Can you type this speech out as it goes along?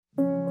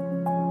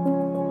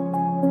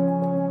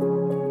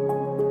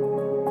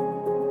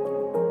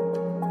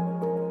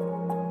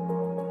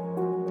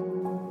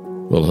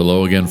Well,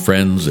 hello again,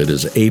 friends. It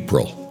is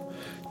April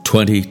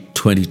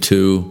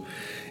 2022,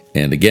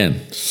 and again,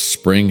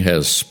 spring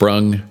has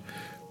sprung.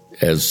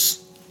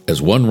 As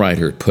one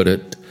writer put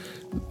it,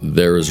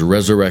 there is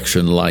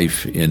resurrection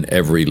life in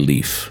every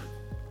leaf.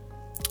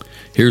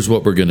 Here's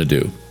what we're going to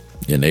do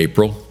in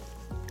April.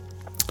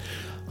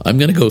 I'm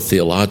going to go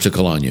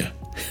theological on you.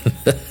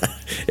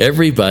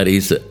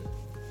 Everybody's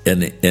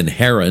an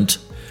inherent,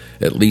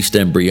 at least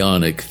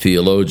embryonic,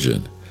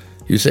 theologian.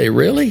 You say,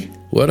 really?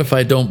 What if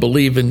I don't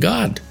believe in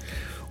God?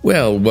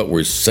 Well, what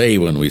we say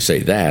when we say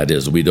that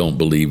is we don't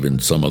believe in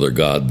some other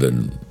God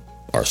than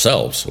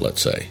ourselves,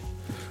 let's say,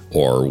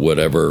 or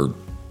whatever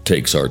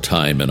takes our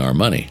time and our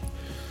money.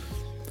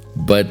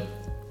 But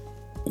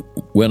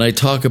when I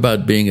talk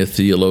about being a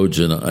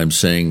theologian, I'm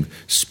saying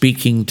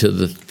speaking to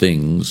the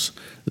things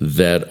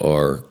that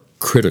are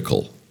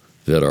critical,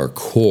 that are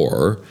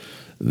core,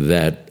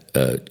 that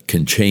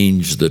can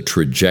change the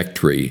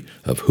trajectory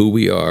of who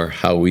we are,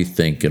 how we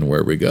think, and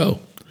where we go.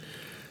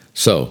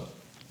 So,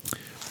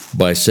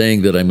 by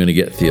saying that I'm going to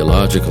get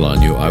theological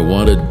on you, I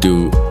want to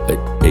do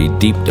a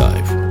deep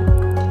dive,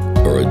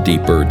 or a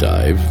deeper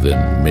dive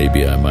than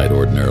maybe I might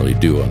ordinarily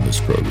do on this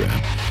program,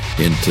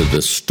 into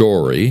the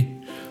story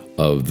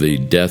of the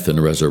death and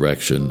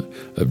resurrection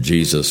of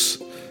Jesus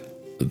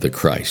the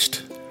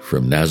Christ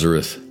from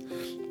Nazareth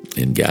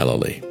in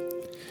Galilee.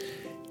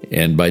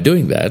 And by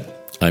doing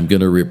that, I'm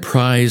going to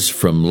reprise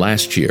from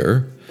last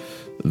year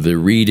the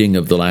reading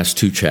of the last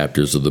two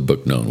chapters of the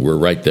book known. We're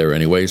right there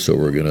anyway, so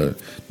we're going to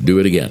do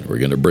it again. We're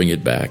going to bring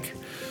it back.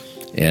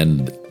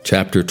 And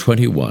chapter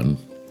 21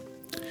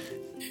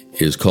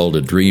 is called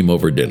A Dream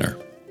Over Dinner.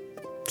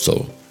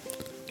 So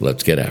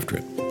let's get after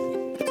it.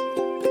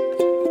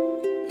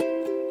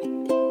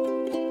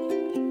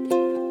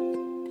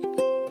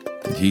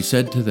 And he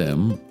said to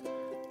them,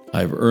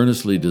 I've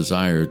earnestly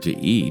desired to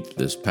eat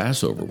this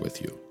Passover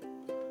with you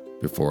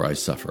before I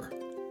suffer.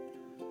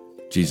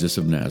 Jesus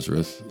of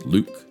Nazareth,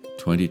 Luke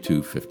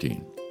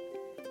 22:15.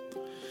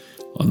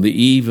 On the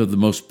eve of the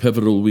most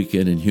pivotal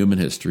weekend in human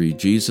history,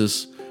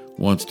 Jesus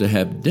wants to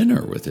have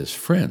dinner with his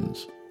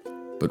friends.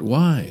 But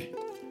why?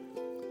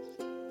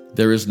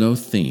 There is no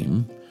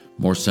theme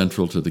more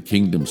central to the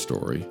kingdom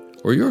story,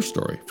 or your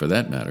story for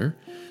that matter,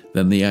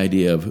 than the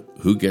idea of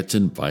who gets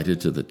invited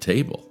to the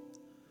table.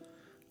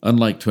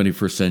 Unlike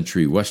 21st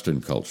century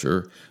Western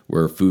culture,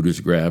 where food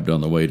is grabbed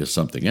on the way to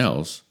something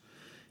else,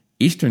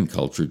 Eastern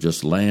culture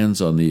just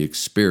lands on the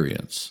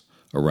experience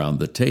around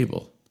the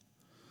table.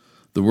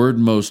 The word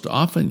most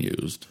often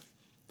used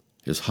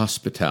is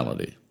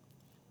hospitality.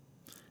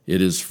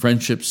 It is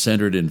friendship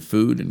centered in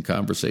food and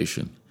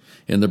conversation.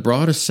 In the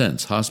broadest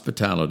sense,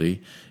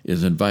 hospitality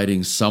is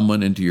inviting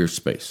someone into your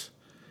space.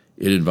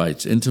 It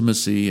invites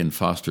intimacy and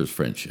fosters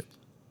friendship.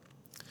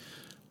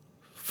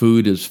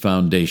 Food is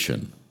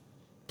foundation,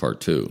 part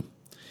 2.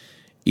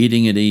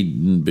 Eating in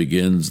Eden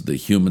begins the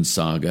human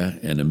saga,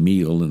 and a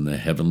meal in the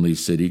heavenly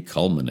city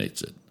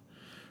culminates it.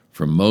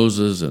 From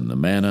Moses and the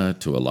manna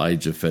to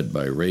Elijah fed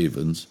by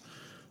ravens,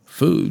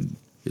 food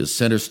is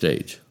center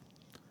stage.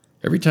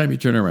 Every time you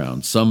turn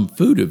around, some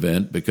food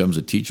event becomes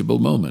a teachable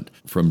moment.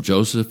 From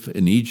Joseph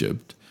in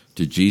Egypt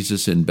to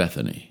Jesus in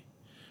Bethany,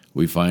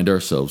 we find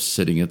ourselves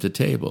sitting at the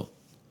table.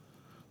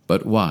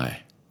 But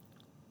why?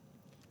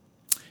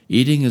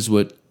 Eating is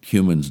what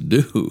humans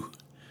do.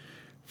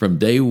 From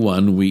day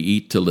one, we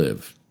eat to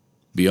live.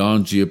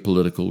 Beyond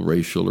geopolitical,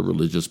 racial, or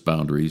religious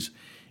boundaries,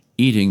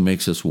 eating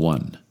makes us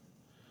one.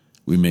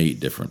 We may eat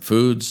different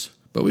foods,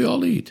 but we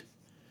all eat.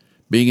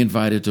 Being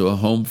invited to a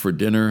home for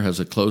dinner has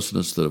a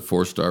closeness that a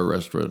 4-star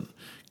restaurant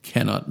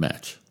cannot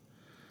match.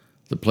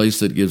 The place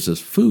that gives us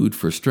food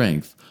for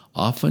strength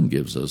often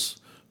gives us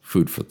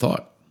food for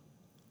thought.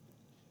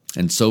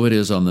 And so it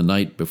is on the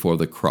night before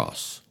the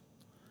cross.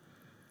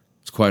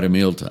 It's quite a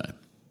mealtime.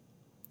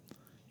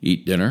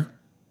 Eat dinner.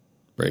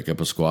 Break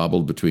up a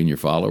squabble between your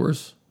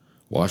followers.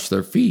 Wash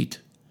their feet.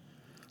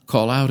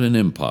 Call out an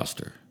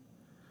impostor.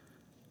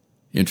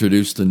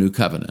 Introduce the new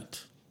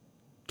covenant.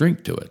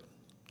 Drink to it.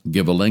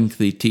 Give a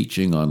lengthy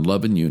teaching on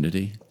love and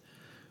unity.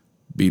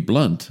 Be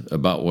blunt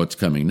about what's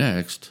coming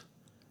next.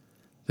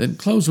 Then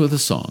close with a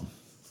song.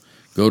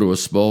 Go to a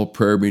small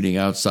prayer meeting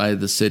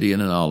outside the city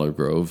in an olive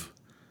grove.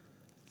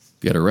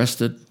 Get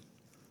arrested.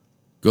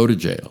 Go to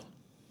jail.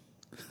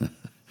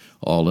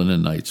 All in a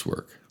night's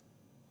work.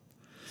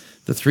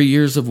 The 3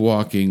 years of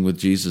walking with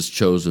Jesus'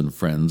 chosen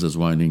friends is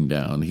winding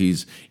down.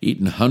 He's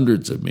eaten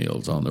hundreds of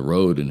meals on the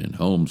road and in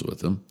homes with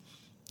them.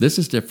 This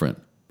is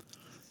different.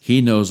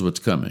 He knows what's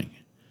coming.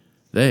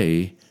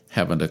 They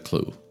haven't a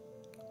clue.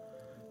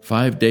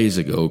 5 days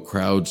ago,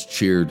 crowds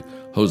cheered,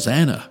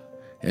 Hosanna,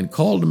 and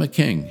called him a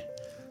king.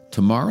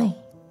 Tomorrow,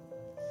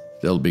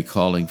 they'll be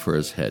calling for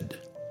his head.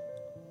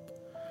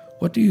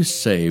 What do you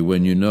say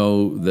when you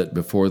know that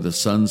before the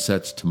sun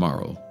sets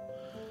tomorrow,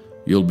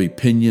 you'll be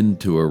pinioned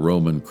to a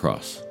Roman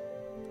cross?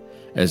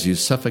 As you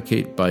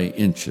suffocate by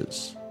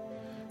inches,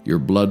 your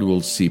blood will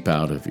seep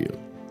out of you,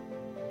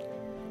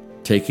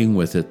 taking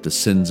with it the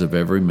sins of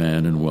every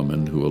man and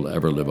woman who will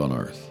ever live on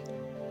earth.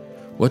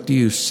 What do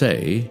you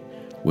say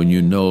when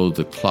you know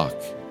the clock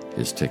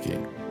is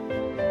ticking.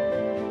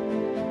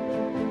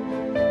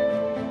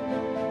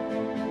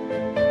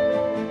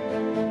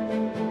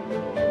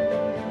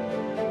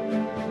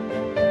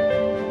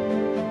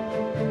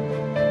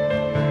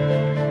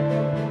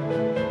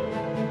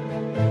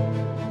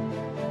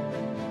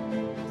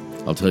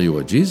 I'll tell you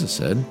what Jesus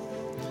said.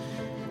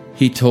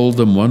 He told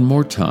them one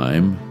more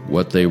time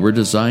what they were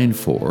designed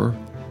for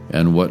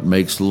and what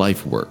makes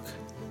life work.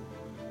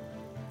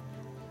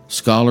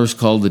 Scholars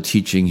call the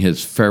teaching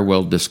his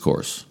farewell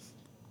discourse,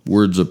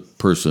 words a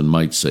person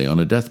might say on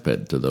a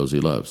deathbed to those he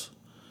loves.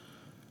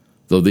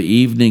 Though the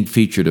evening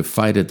featured a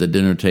fight at the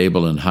dinner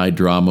table and high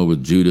drama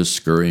with Judas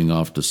scurrying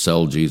off to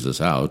sell Jesus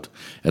out,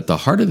 at the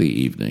heart of the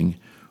evening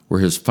were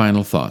his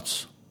final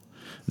thoughts.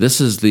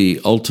 This is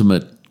the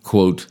ultimate,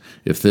 quote,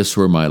 "if this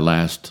were my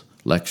last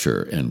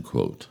lecture," end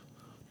quote,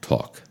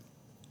 talk.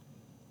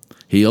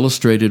 He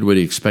illustrated what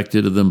he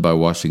expected of them by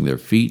washing their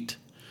feet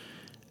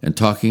and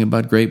talking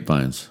about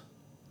grapevines.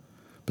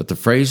 But the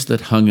phrase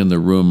that hung in the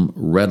room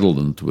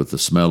redolent with the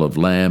smell of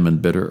lamb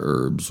and bitter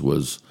herbs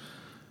was,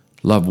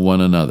 "Love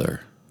one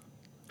another."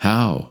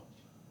 How?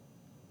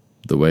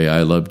 The way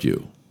I loved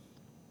you.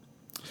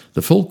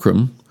 The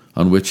fulcrum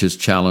on which his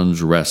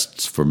challenge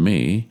rests for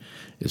me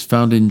is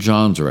found in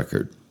John's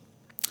record.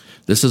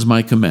 "This is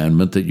my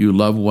commandment, that you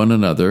love one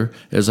another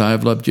as I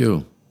have loved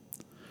you.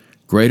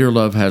 Greater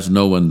love has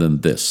no one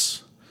than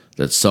this,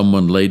 that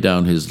someone lay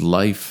down his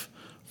life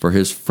for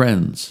his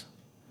friends.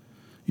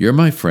 You're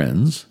my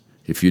friends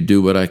if you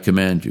do what I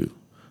command you.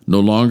 No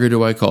longer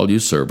do I call you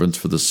servants,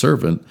 for the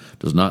servant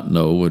does not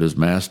know what his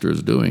master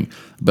is doing.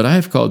 But I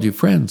have called you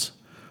friends,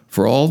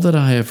 for all that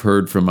I have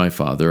heard from my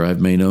Father I have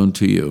made known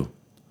to you.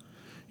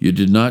 You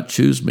did not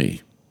choose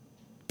me,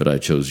 but I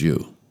chose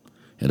you,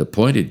 and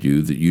appointed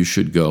you that you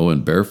should go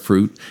and bear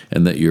fruit,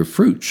 and that your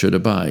fruit should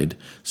abide,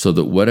 so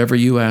that whatever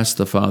you ask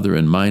the Father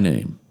in my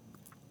name,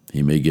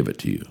 he may give it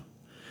to you.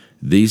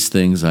 These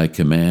things I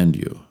command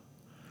you,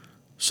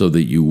 so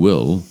that you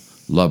will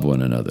love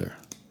one another."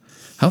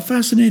 How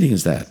fascinating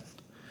is that?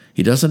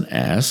 He doesn't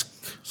ask,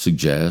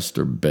 suggest,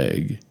 or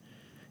beg.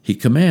 He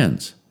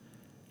commands.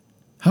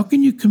 How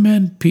can you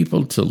command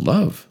people to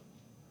love?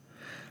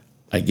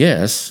 I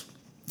guess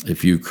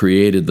if you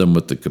created them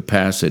with the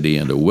capacity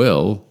and a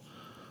will,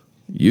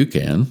 you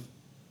can.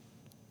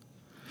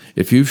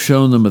 If you've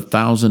shown them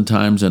 1,000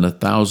 times in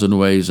 1,000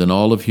 ways in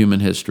all of human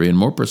history, and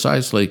more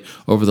precisely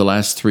over the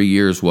last 3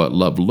 years what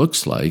love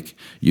looks like,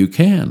 you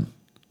can.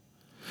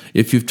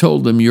 If you've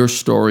told them your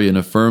story and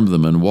affirmed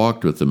them and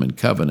walked with them in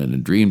covenant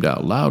and dreamed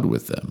out loud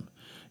with them,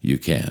 you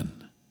can.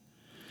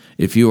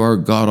 If you are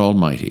God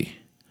Almighty,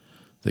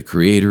 the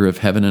creator of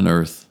heaven and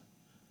earth,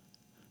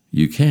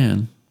 you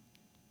can.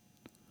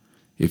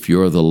 If you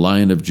are the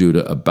Lion of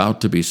Judah about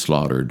to be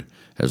slaughtered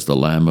as the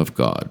Lamb of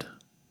God,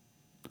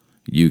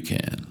 you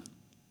can.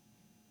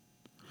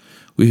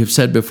 We have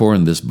said before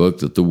in this book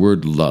that the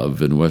word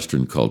love in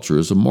Western culture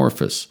is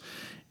amorphous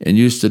and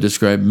used to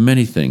describe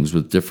many things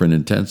with different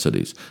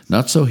intensities.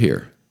 Not so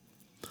here.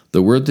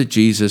 The word that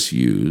Jesus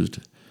used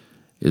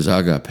is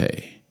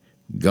agape,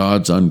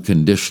 God's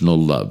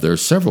unconditional love. There are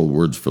several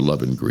words for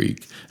love in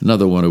Greek,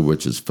 another one of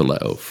which is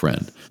phileo,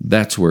 friend.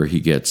 That's where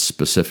he gets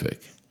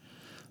specific.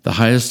 The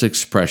highest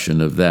expression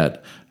of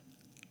that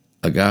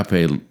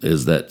agape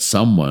is that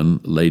someone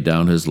laid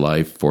down his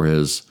life for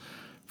his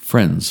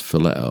friends,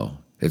 phileo.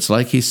 It's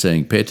like he's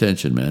saying, pay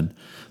attention, man.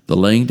 The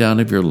laying down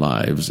of your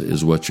lives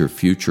is what your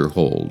future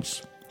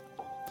holds.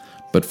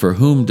 But for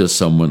whom does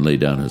someone lay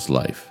down his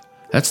life?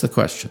 That's the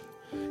question.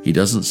 He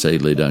doesn't say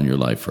lay down your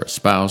life for a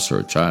spouse or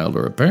a child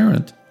or a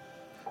parent.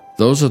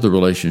 Those are the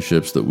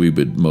relationships that we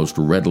would most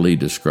readily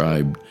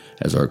describe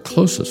as our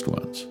closest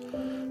ones.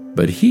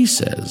 But he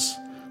says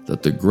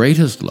that the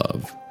greatest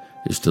love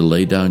is to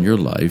lay down your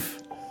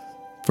life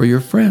for your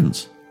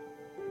friends.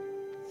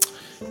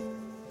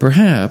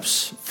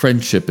 Perhaps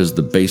friendship is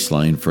the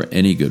baseline for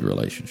any good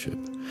relationship.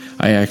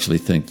 I actually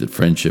think that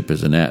friendship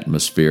is an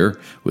atmosphere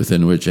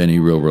within which any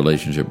real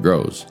relationship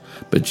grows.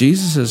 But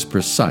Jesus is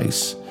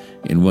precise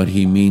in what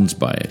he means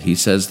by it. He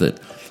says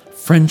that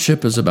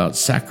friendship is about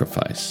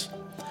sacrifice,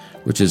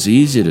 which is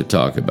easy to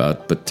talk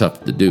about but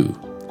tough to do.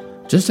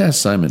 Just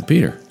ask Simon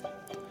Peter.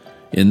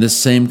 In this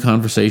same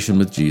conversation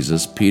with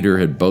Jesus, Peter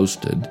had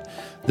boasted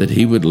that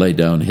he would lay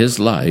down his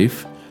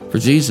life for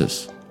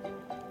Jesus.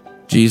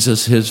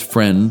 Jesus, his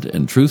friend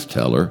and truth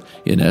teller,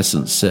 in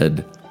essence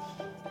said,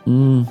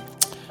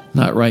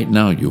 "Not right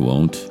now, you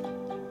won't."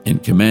 In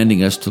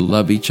commanding us to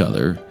love each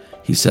other,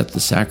 he set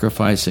the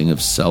sacrificing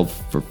of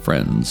self for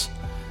friends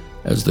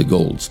as the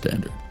gold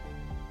standard.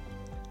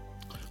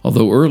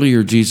 Although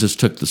earlier Jesus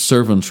took the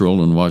servant's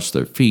role and washed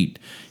their feet,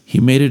 he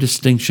made a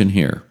distinction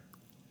here.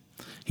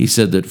 He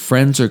said that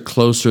friends are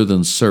closer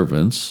than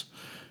servants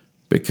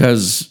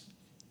because,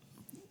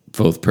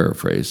 both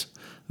paraphrase,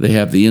 they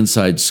have the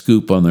inside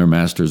scoop on their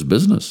master's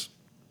business.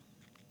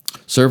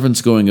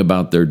 Servants going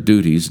about their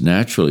duties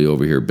naturally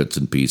overhear bits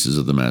and pieces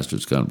of the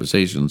master's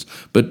conversations,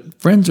 but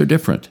friends are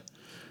different.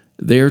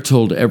 They are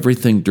told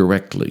everything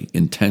directly,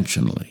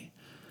 intentionally.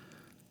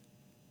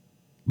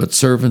 But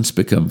servants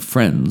become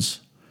friends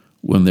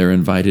when they're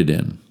invited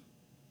in.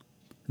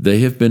 They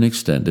have been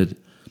extended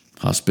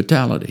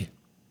hospitality.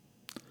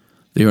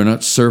 They are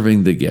not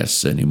serving the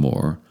guests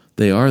anymore.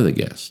 They are the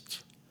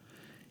guests.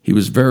 He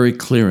was very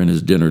clear in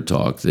his dinner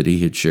talk that he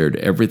had shared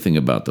everything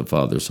about the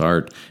Father's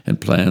heart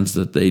and plans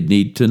that they'd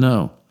need to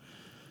know.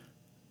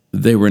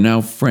 They were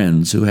now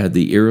friends who had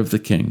the ear of the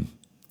king,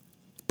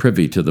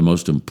 privy to the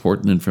most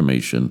important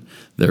information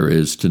there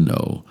is to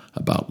know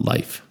about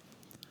life.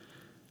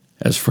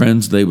 As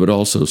friends, they would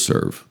also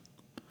serve,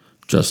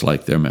 just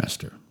like their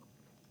master.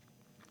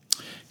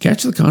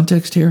 Catch the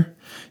context here?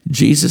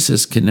 Jesus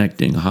is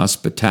connecting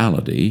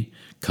hospitality,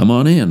 come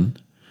on in,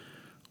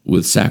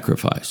 with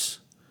sacrifice,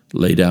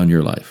 lay down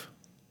your life.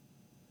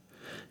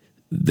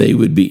 They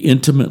would be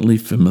intimately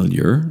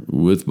familiar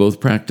with both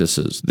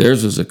practices.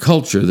 Theirs is a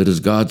culture that is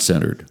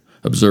God-centered.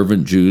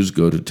 Observant Jews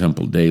go to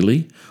temple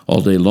daily.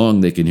 All day long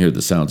they can hear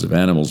the sounds of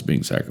animals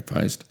being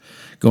sacrificed.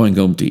 Going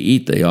home to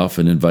eat, they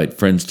often invite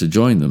friends to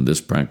join them.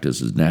 This practice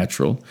is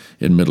natural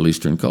in Middle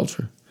Eastern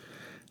culture.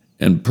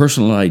 And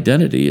personal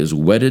identity is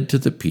wedded to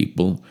the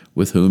people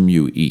with whom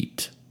you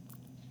eat.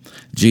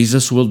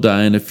 Jesus will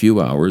die in a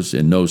few hours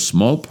in no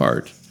small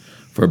part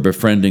for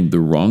befriending the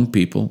wrong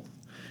people,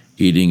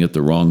 eating at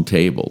the wrong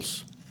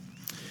tables.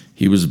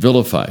 He was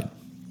vilified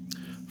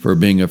for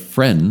being a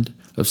friend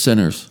of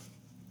sinners.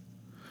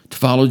 To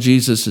follow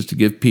Jesus is to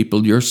give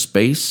people your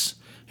space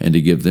and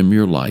to give them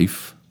your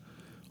life,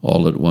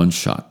 all at one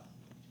shot.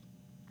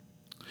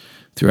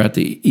 Throughout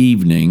the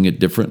evening, at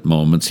different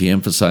moments, he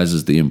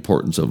emphasizes the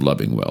importance of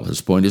loving well.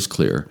 His point is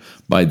clear.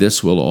 By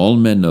this will all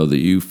men know that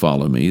you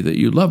follow me, that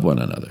you love one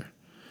another.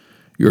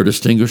 Your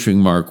distinguishing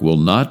mark will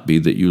not be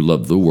that you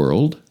love the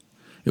world.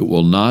 It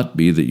will not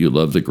be that you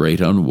love the great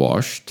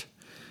unwashed.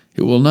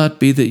 It will not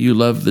be that you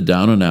love the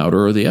down and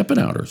outer or the up and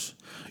outers.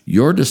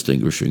 Your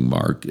distinguishing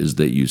mark is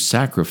that you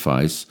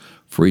sacrifice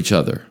for each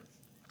other.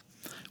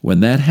 When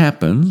that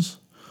happens,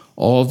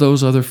 all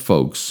those other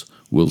folks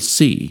will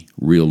see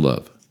real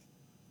love.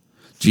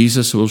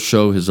 Jesus will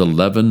show his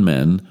 11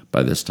 men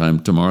by this time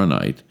tomorrow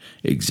night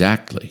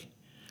exactly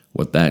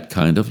what that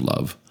kind of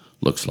love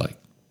looks like.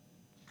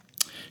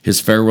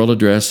 His farewell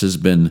address has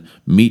been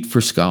meat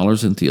for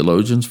scholars and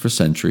theologians for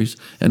centuries,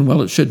 and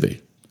well, it should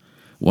be.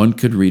 One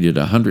could read it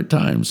 100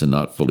 times and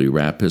not fully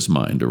wrap his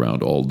mind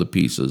around all the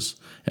pieces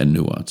and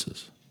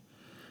nuances.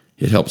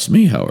 It helps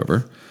me,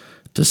 however,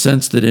 to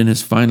sense that in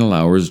his final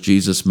hours,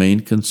 Jesus'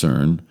 main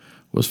concern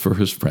was for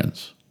his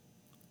friends.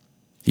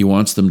 He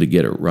wants them to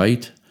get it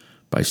right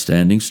by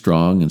standing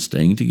strong and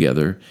staying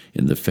together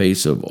in the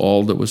face of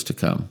all that was to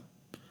come.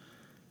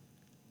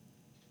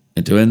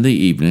 And to end the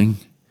evening,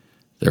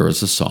 there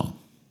is a song.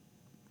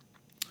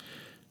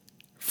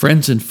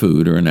 Friends and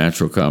food are a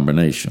natural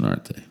combination,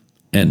 aren't they?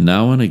 And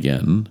now and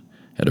again,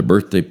 at a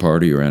birthday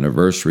party or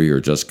anniversary, or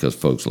just because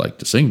folks like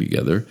to sing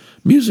together,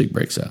 music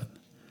breaks out.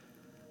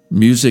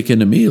 Music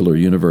and a meal are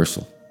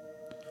universal.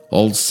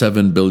 All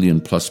 7 billion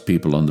plus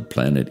people on the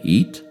planet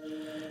eat,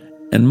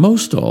 and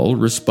most all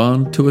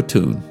respond to a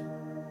tune.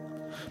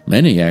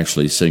 Many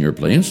actually sing or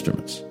play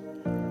instruments.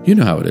 You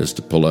know how it is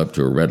to pull up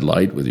to a red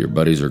light with your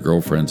buddies or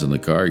girlfriends in the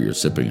car. You're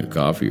sipping a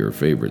coffee, your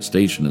favorite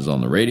station is on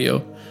the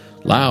radio.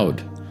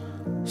 Loud.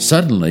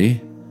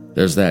 Suddenly,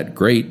 there's that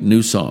great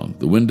new song.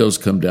 The windows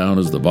come down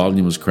as the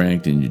volume is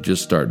cranked and you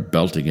just start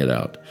belting it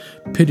out.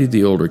 Pity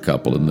the older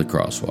couple in the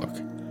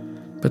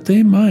crosswalk. But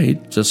they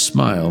might just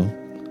smile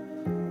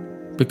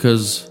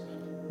because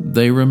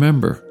they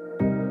remember.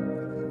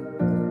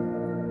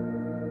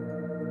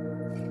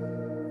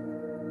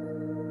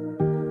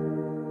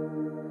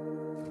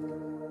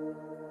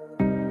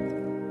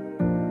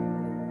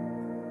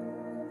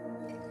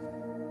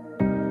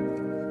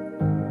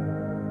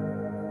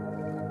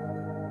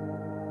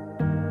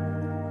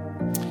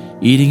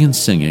 Eating and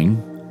singing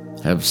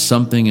have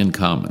something in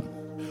common.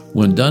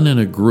 When done in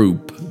a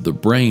group, the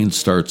brain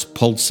starts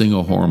pulsing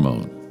a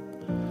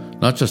hormone.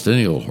 Not just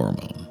any old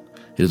hormone.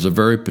 It is a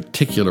very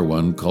particular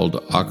one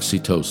called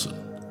oxytocin,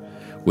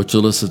 which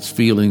elicits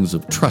feelings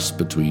of trust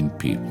between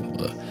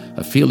people,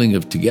 a feeling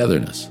of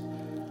togetherness.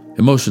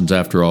 Emotions,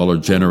 after all, are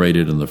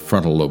generated in the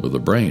frontal lobe of the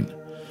brain.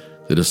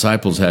 The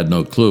disciples had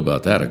no clue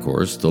about that, of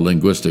course. The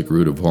linguistic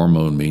root of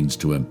hormone means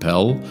to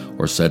impel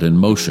or set in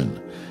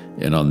motion.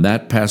 And on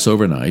that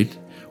Passover night,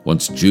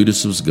 once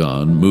Judas was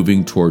gone,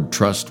 moving toward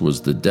trust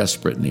was the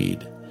desperate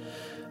need.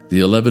 The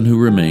 11 who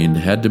remained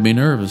had to be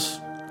nervous.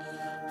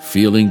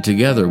 Feeling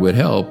together would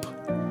help.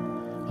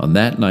 On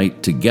that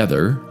night,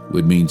 together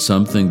would mean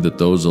something that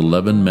those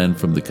 11 men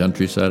from the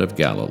countryside of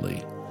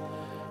Galilee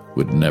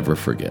would never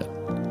forget.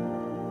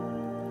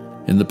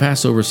 In the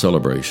Passover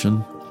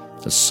celebration,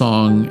 a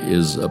song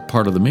is a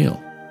part of the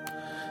meal.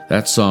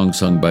 That song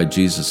sung by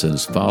Jesus and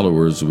his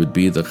followers would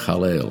be the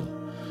Hallel,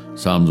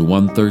 Psalms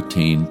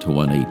 113 to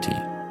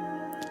 118.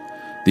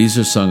 These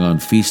are sung on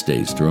feast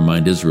days to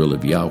remind Israel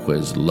of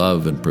Yahweh's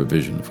love and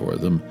provision for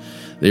them.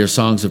 They are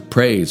songs of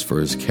praise for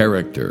his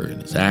character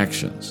and his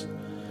actions.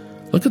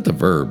 Look at the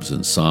verbs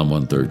in Psalm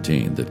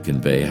 113 that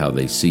convey how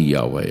they see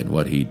Yahweh and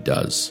what he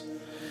does.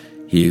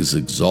 He is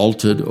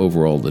exalted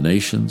over all the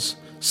nations,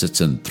 sits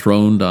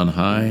enthroned on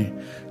high,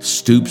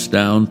 stoops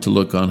down to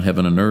look on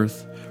heaven and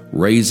earth,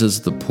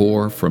 raises the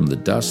poor from the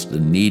dust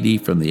and needy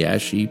from the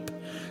ash heap,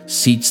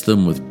 seats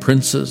them with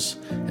princes,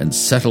 and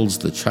settles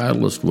the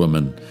childless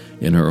woman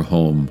in her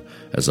home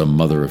as a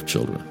mother of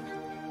children.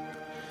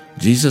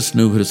 Jesus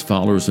knew what his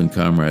followers and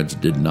comrades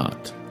did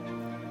not,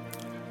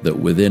 that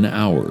within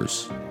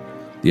hours,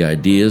 the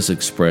ideas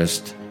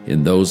expressed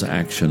in those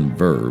action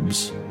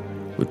verbs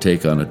would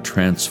take on a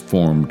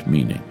transformed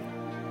meaning.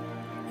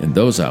 In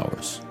those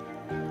hours,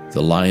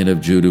 the Lion of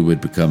Judah would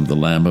become the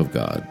Lamb of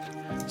God,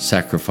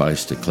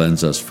 sacrificed to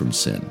cleanse us from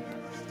sin.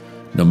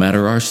 No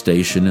matter our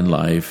station in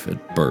life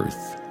at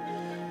birth,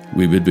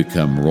 we would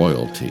become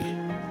royalty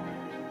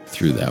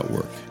through that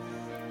work.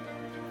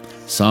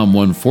 Psalm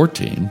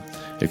 114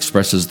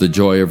 expresses the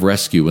joy of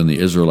rescue when the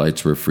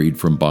Israelites were freed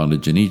from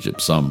bondage in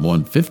Egypt. Psalm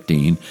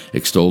 115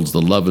 extols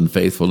the love and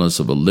faithfulness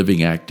of a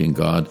living, acting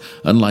God,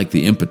 unlike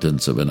the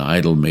impotence of an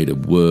idol made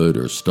of wood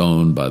or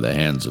stone by the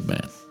hands of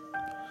man.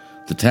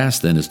 The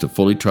task then is to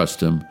fully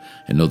trust him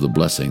and know the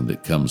blessing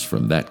that comes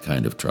from that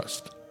kind of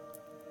trust.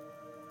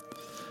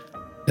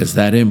 As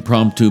that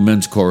impromptu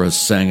men's chorus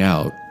sang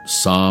out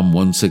Psalm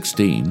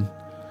 116,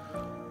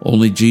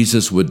 only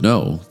Jesus would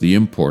know the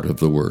import of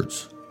the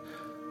words.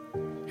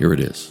 Here it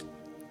is.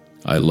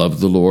 I love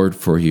the Lord,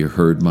 for he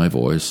heard my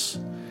voice.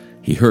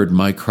 He heard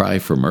my cry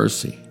for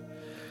mercy.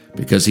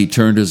 Because he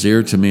turned his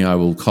ear to me, I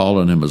will call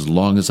on him as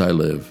long as I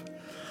live.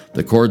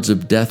 The cords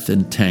of death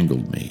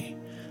entangled me.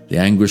 The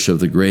anguish of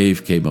the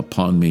grave came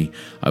upon me.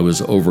 I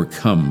was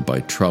overcome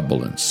by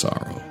trouble and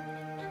sorrow.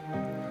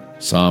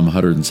 Psalm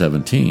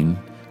 117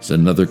 is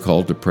another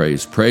call to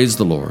praise. Praise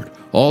the Lord,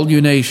 all you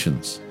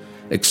nations.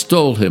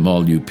 Extol him,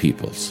 all you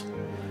peoples.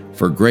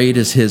 For great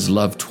is his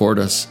love toward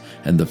us,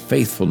 and the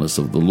faithfulness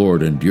of the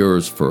Lord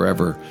endures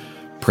forever.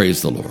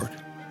 Praise the Lord.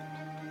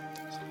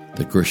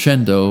 The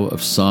crescendo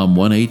of Psalm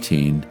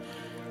 118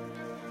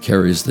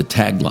 carries the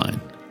tagline,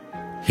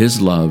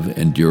 His love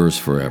endures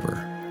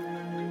forever.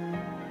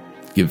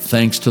 Give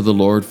thanks to the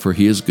Lord, for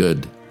he is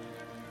good.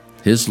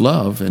 His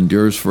love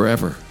endures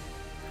forever.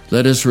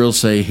 Let Israel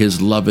say,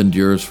 His love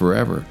endures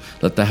forever.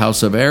 Let the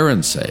house of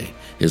Aaron say,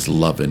 His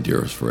love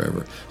endures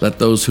forever. Let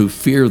those who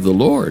fear the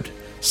Lord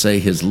say,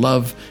 His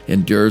love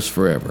endures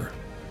forever.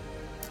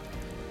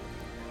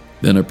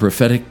 Then a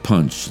prophetic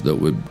punch that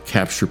would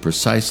capture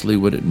precisely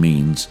what it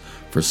means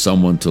for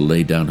someone to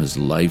lay down his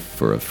life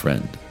for a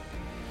friend.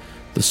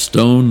 The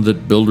stone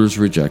that builders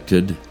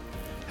rejected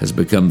has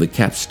become the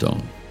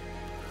capstone.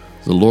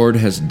 The Lord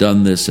has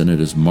done this, and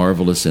it is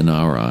marvelous in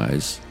our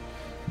eyes.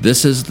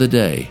 This is the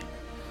day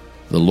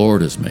the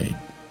Lord has made.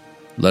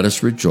 Let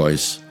us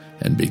rejoice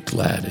and be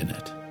glad in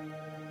it.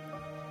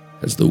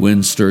 As the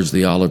wind stirs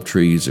the olive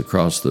trees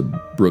across the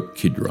brook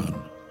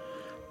Kidron,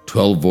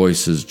 12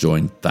 voices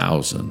join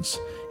thousands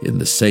in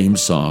the same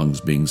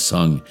songs being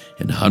sung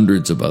in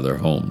hundreds of other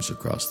homes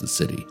across the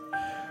city.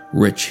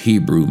 Rich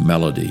Hebrew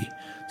melody,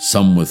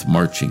 some with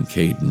marching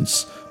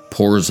cadence,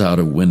 pours out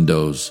of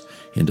windows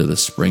into the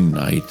spring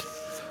night,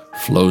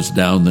 flows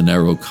down the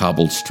narrow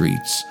cobbled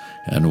streets,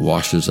 and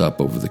washes up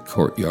over the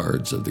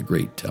courtyards of the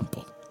great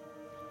temple.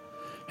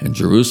 And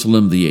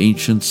Jerusalem, the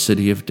ancient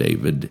city of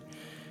David,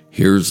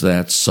 hears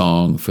that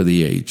song for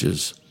the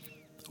ages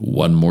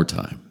one more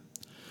time.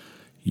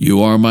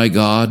 You are my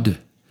God,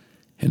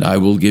 and I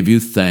will give you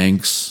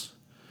thanks.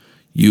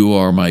 You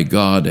are my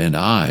God, and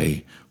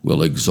I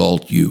will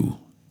exalt you.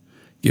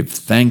 Give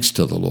thanks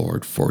to the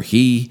Lord, for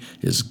he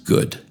is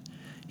good.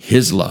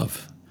 His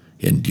love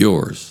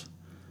endures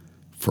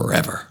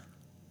forever.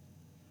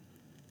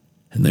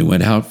 And they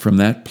went out from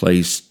that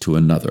place to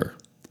another,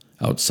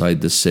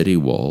 outside the city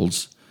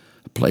walls,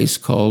 a place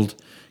called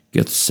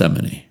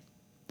Gethsemane.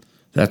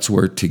 That's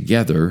where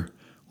together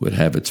would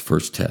have its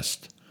first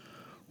test.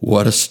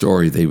 What a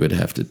story they would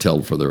have to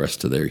tell for the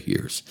rest of their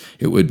years.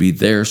 It would be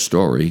their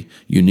story,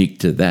 unique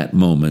to that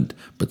moment,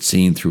 but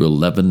seen through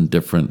 11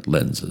 different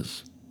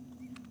lenses.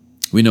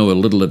 We know a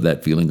little of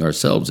that feeling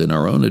ourselves in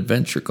our own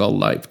adventure called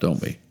life,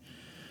 don't we?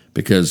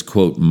 Because,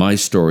 quote, my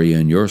story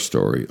and your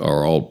story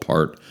are all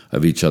part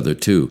of each other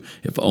too,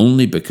 if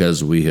only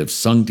because we have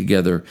sung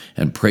together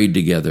and prayed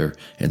together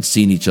and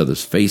seen each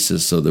other's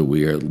faces so that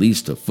we are at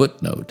least a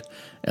footnote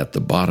at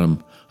the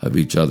bottom of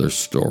each other's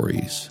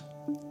stories.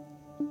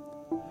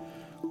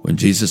 When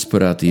Jesus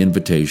put out the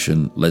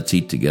invitation, let's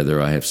eat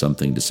together, I have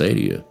something to say to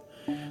you,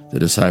 the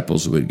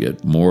disciples would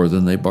get more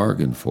than they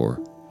bargained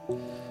for.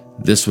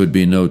 This would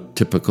be no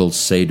typical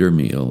Seder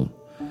meal.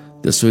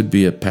 This would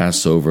be a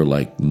Passover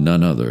like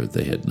none other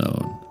they had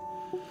known.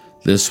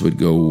 This would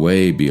go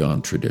way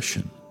beyond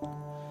tradition.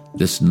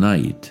 This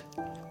night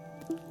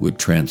would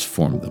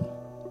transform them.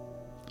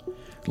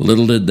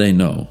 Little did they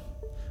know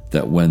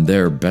that when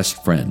their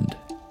best friend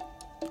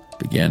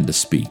began to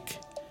speak,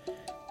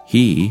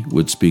 he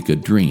would speak a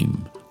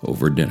dream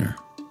over dinner,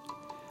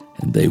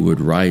 and they would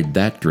ride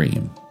that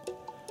dream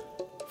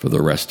for the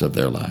rest of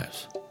their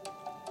lives.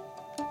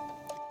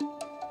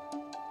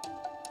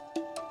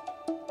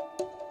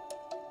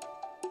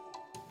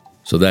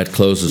 So that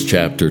closes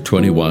chapter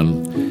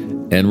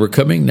 21, and we're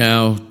coming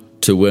now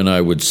to when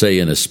I would say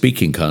in a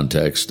speaking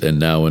context, and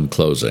now in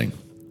closing.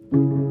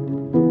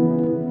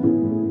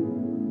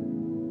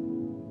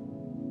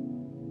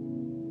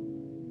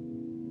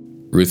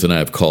 Ruth and I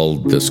have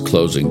called this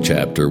closing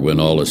chapter When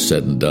All Is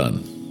Said and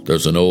Done.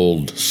 There's an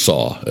old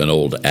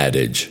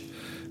adage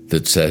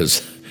that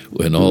says,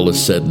 when all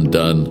is said and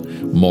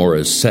done, more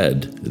is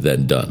said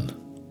than done.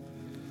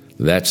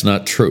 That's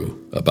not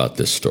true about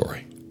this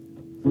story.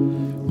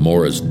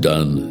 More is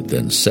done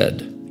than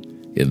said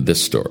in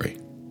this story.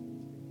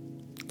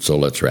 So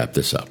let's wrap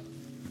this up.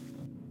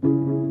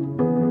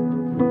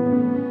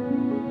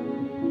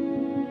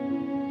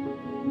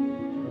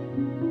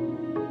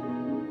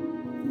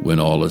 When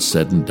All Is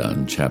Said and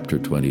Done, chapter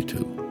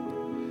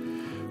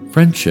 22.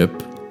 Friendship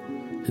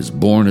is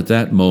born at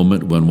that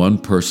moment when one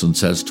person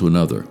says to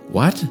another,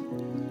 "What?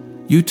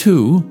 You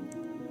too?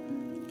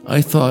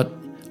 I thought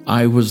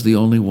I was the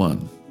only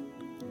one."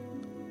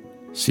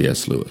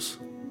 C.S. Lewis.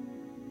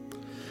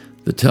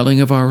 The telling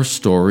of our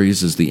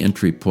stories is the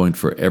entry point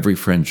for every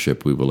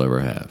friendship we will ever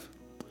have.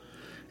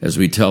 As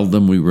we tell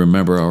them, we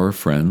remember our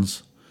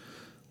friends.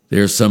 They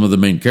are some of the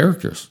main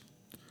characters.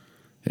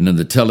 And in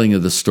the telling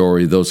of the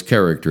story, those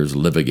characters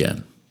live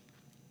again.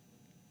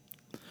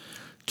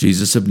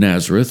 Jesus of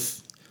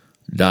Nazareth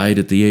died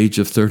at the age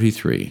of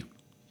 33.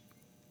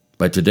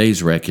 By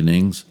today's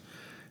reckonings,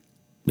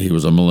 he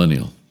was a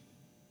millennial.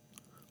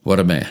 What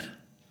a man.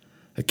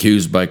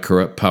 Accused by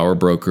corrupt power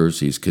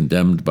brokers, he's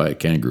condemned by a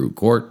kangaroo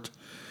court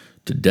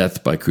to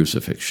death by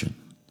crucifixion.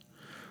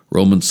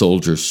 Roman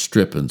soldiers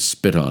strip and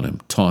spit on him,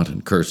 taunt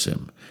and curse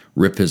him,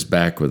 rip his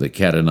back with a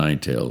cat o' nine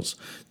tails,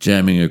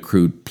 jamming a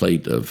crude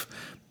plate of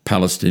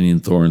Palestinian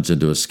thorns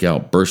into his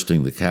scalp,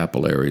 bursting the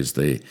capillaries.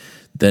 They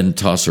then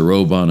toss a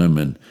robe on him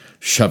and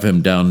shove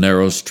him down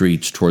narrow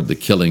streets toward the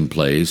killing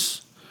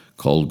place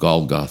called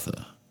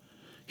Golgotha.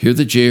 Hear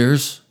the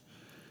jeers?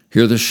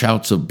 Hear the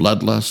shouts of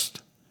bloodlust?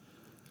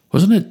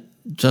 Wasn't it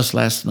just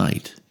last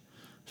night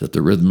that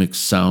the rhythmic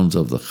sounds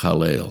of the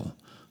Hallel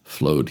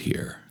flowed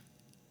here?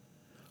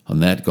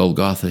 On that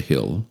Golgotha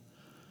hill,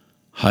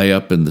 high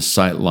up in the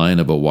sight line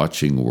of a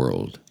watching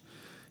world,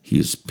 he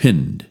is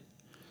pinned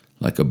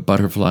like a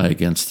butterfly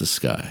against the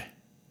sky.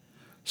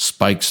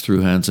 Spikes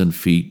through hands and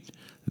feet,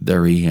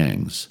 there he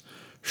hangs,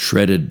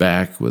 shredded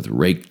back with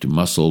raked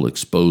muscle,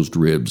 exposed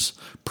ribs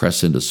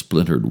press into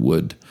splintered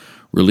wood.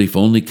 Relief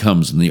only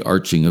comes in the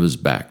arching of his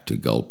back to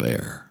gulp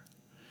air.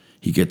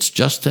 He gets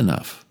just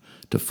enough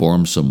to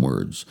form some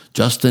words,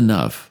 just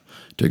enough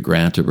to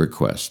grant a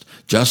request,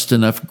 just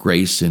enough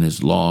grace in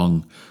his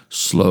long,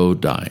 slow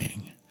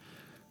dying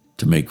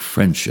to make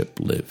friendship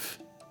live.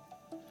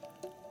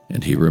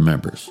 And he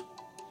remembers.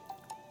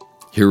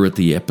 Here at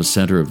the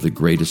epicenter of the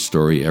greatest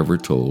story ever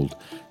told,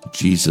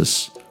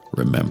 Jesus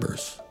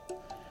remembers.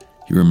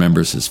 He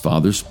remembers his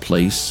Father's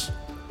place,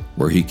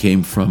 where he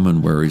came from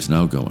and where he's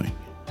now going.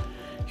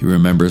 He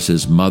remembers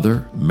his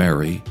mother,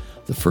 Mary,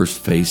 the first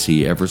face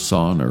he ever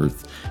saw on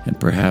earth, and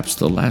perhaps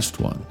the last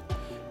one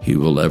he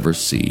will ever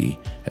see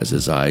as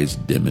his eyes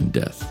dim in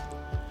death.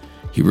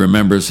 He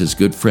remembers his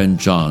good friend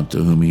John,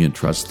 to whom he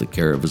entrusts the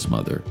care of his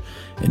mother,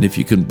 and if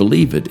you can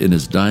believe it, in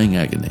his dying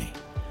agony,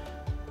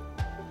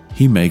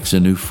 he makes a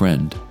new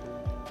friend,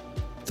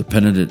 the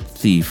penitent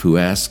thief who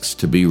asks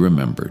to be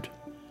remembered.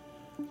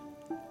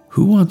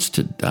 Who wants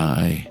to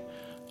die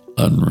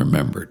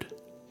unremembered?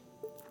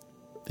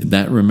 In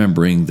that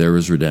remembering, there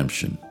is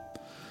redemption.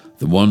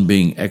 The one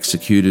being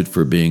executed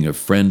for being a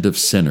friend of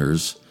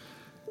sinners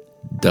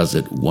does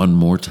it one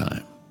more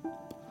time.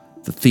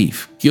 The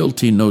thief,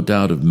 guilty no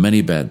doubt of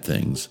many bad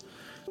things,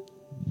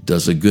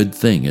 does a good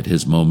thing at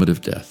his moment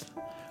of death.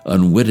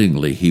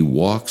 Unwittingly, he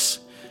walks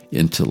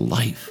into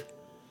life.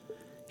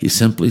 He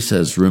simply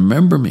says,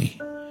 remember me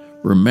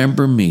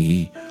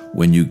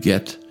when you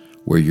get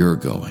where you're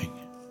going.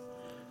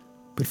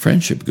 But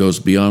friendship goes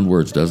beyond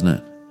words, doesn't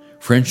it?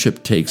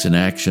 Friendship takes an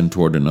action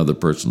toward another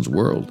person's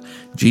world.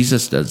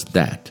 Jesus does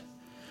that.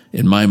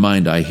 In my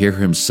mind, I hear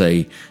him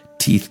say,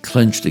 teeth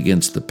clenched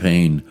against the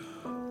pain,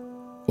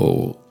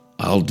 "Oh,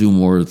 I'll do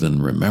more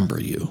than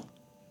remember you."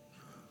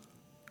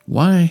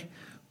 Why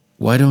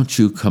don't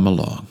you come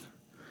along?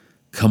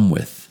 Come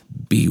with,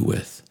 be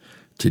with.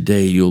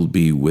 Today you'll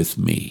be with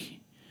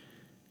me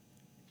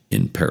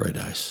in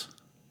paradise.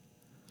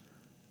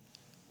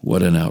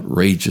 What an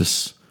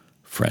outrageous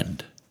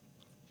friend.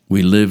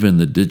 We live in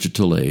the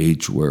digital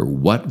age where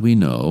what we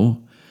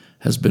know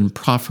has been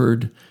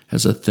proffered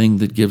as a thing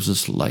that gives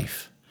us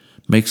life,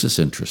 makes us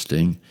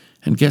interesting,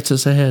 and gets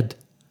us ahead.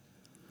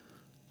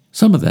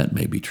 Some of that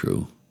may be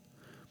true,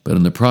 but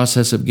in the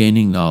process of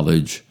gaining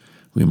knowledge,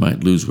 we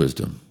might lose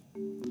wisdom.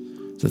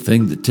 The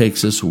thing that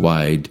takes us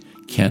wide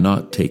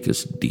cannot take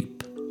us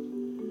deep.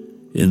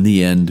 In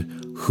the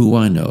end, who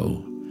I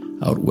know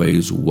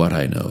outweighs what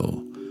I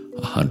know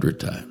 100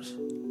 times.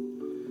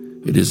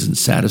 It is in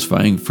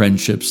satisfying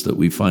friendships that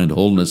we find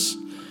wholeness,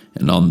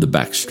 and on the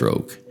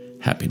backstroke,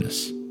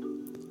 happiness.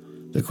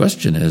 The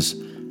question is,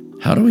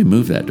 how do we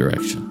move that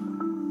direction?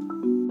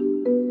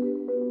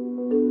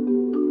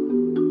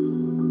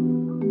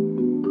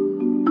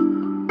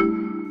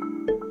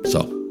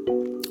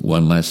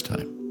 One last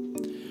time.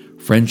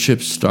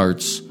 Friendship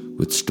starts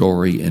with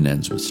story and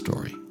ends with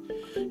story.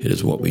 It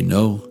is what we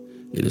know.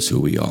 It is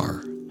who we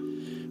are.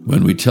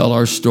 When we tell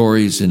our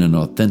stories in an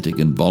authentic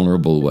and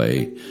vulnerable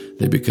way,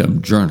 they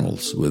become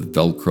journals with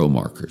Velcro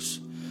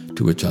markers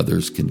to which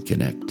others can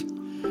connect.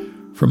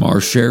 From our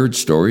shared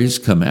stories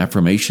come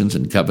affirmations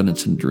and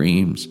covenants and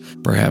dreams.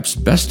 Perhaps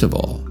best of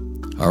all,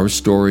 our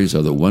stories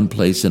are the one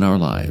place in our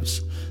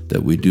lives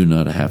that we do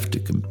not have to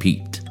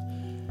compete.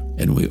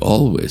 And we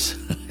always,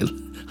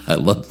 I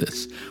love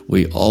this,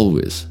 we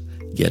always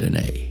get an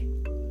A.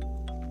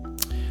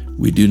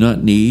 We do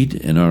not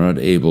need and are not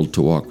able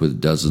to walk with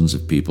dozens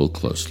of people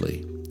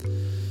closely.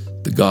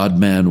 The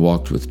God-man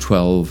walked with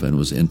 12 and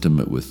was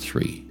intimate with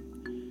 3.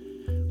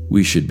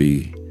 We should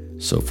be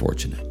so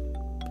fortunate.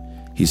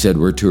 He said,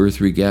 where 2 or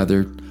 3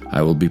 gathered,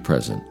 I will be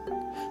present.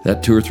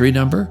 That 2 or 3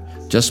 number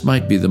just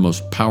might be the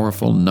most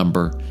powerful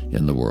number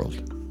in the world.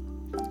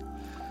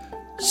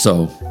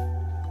 So,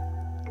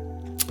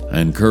 I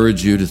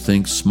encourage you to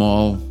think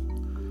small,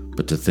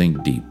 but to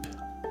think deep.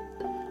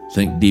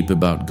 Think deep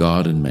about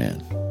God and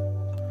man.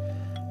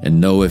 And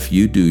know if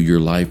you do, your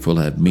life will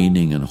have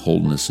meaning and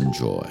wholeness and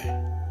joy.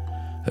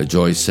 A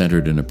joy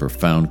centered in a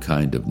profound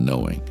kind of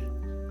knowing.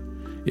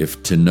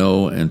 If to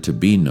know and to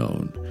be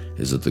known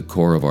is at the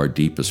core of our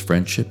deepest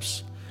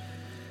friendships,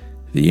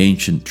 the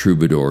ancient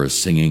troubadour is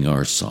singing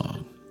our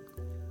song.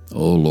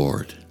 O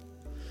Lord,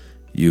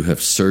 you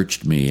have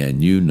searched me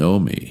and you know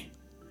me.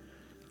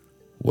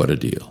 What a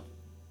deal.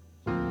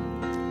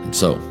 And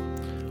so,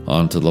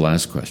 on to the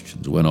last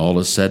questions. When all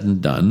is said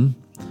and done,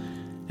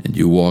 and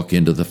you walk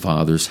into the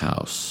Father's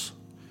house,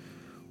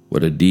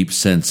 what a deep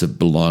sense of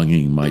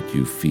belonging might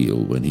you feel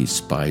when he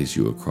spies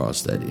you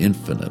across that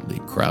infinitely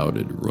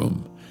crowded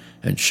room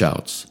and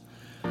shouts,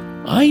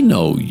 I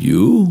know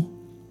you,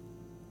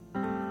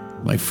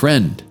 my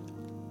friend.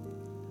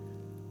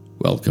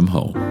 Welcome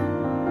home.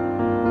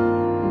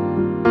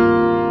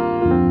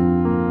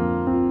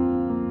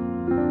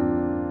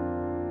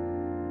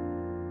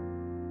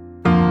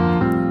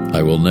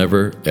 I will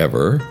never,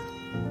 ever,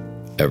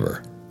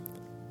 ever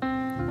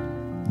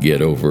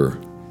get over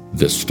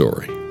this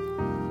story,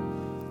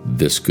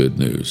 this good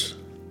news.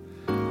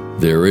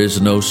 There is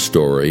no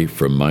story,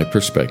 from my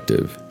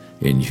perspective,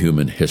 in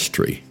human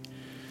history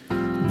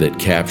that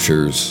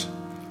captures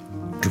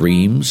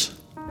dreams,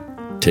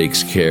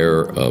 takes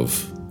care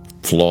of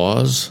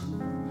flaws,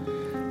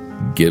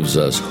 gives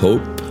us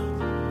hope,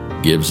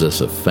 gives us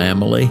a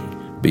family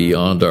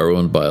beyond our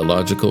own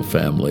biological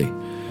family,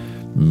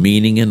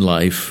 meaning in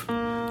life,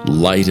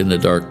 light in a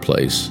dark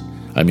place.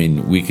 I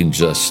mean, we can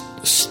just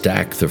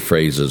stack the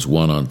phrases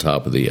one on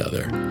top of the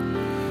other.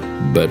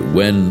 But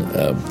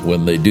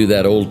when they do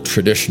that old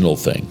traditional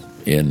thing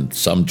in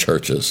some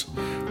churches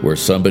where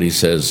somebody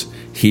says,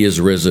 he is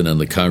risen, and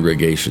the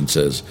congregation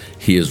says,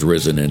 he is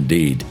risen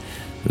indeed,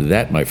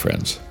 that, my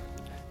friends,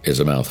 is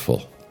a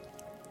mouthful.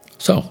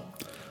 So,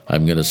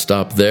 I'm going to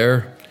stop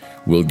there.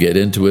 We'll get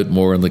into it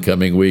more in the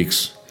coming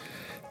weeks.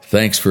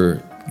 Thanks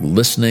for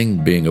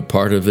listening, being a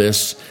part of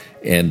this,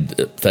 and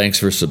thanks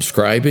for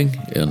subscribing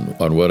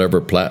on whatever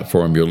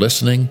platform you're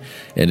listening.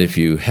 And if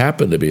you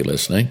happen to be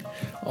listening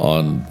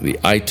on the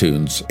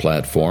iTunes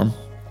platform,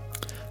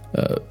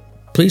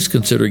 please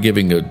consider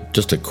giving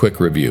just a quick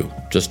review,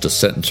 just a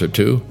sentence or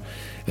two.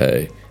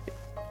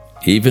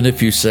 Even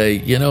if you say,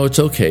 it's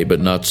okay, but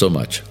not so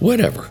much.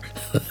 Whatever.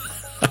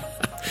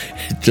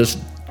 Just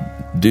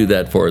do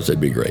that for us. It'd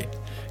be great.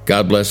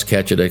 God bless.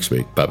 Catch you next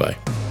week. Bye-bye.